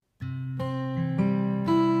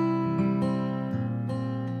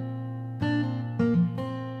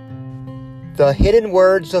The Hidden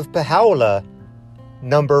Words of Baha'u'llah,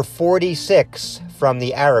 number 46 from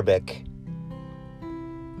the Arabic.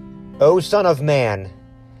 O son of man,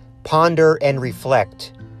 ponder and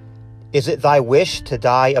reflect. Is it thy wish to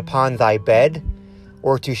die upon thy bed,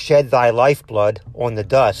 or to shed thy lifeblood on the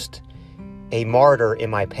dust, a martyr in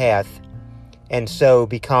my path, and so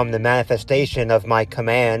become the manifestation of my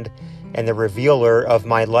command and the revealer of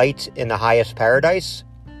my light in the highest paradise?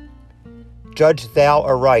 Judge thou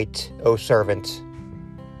aright, O servant.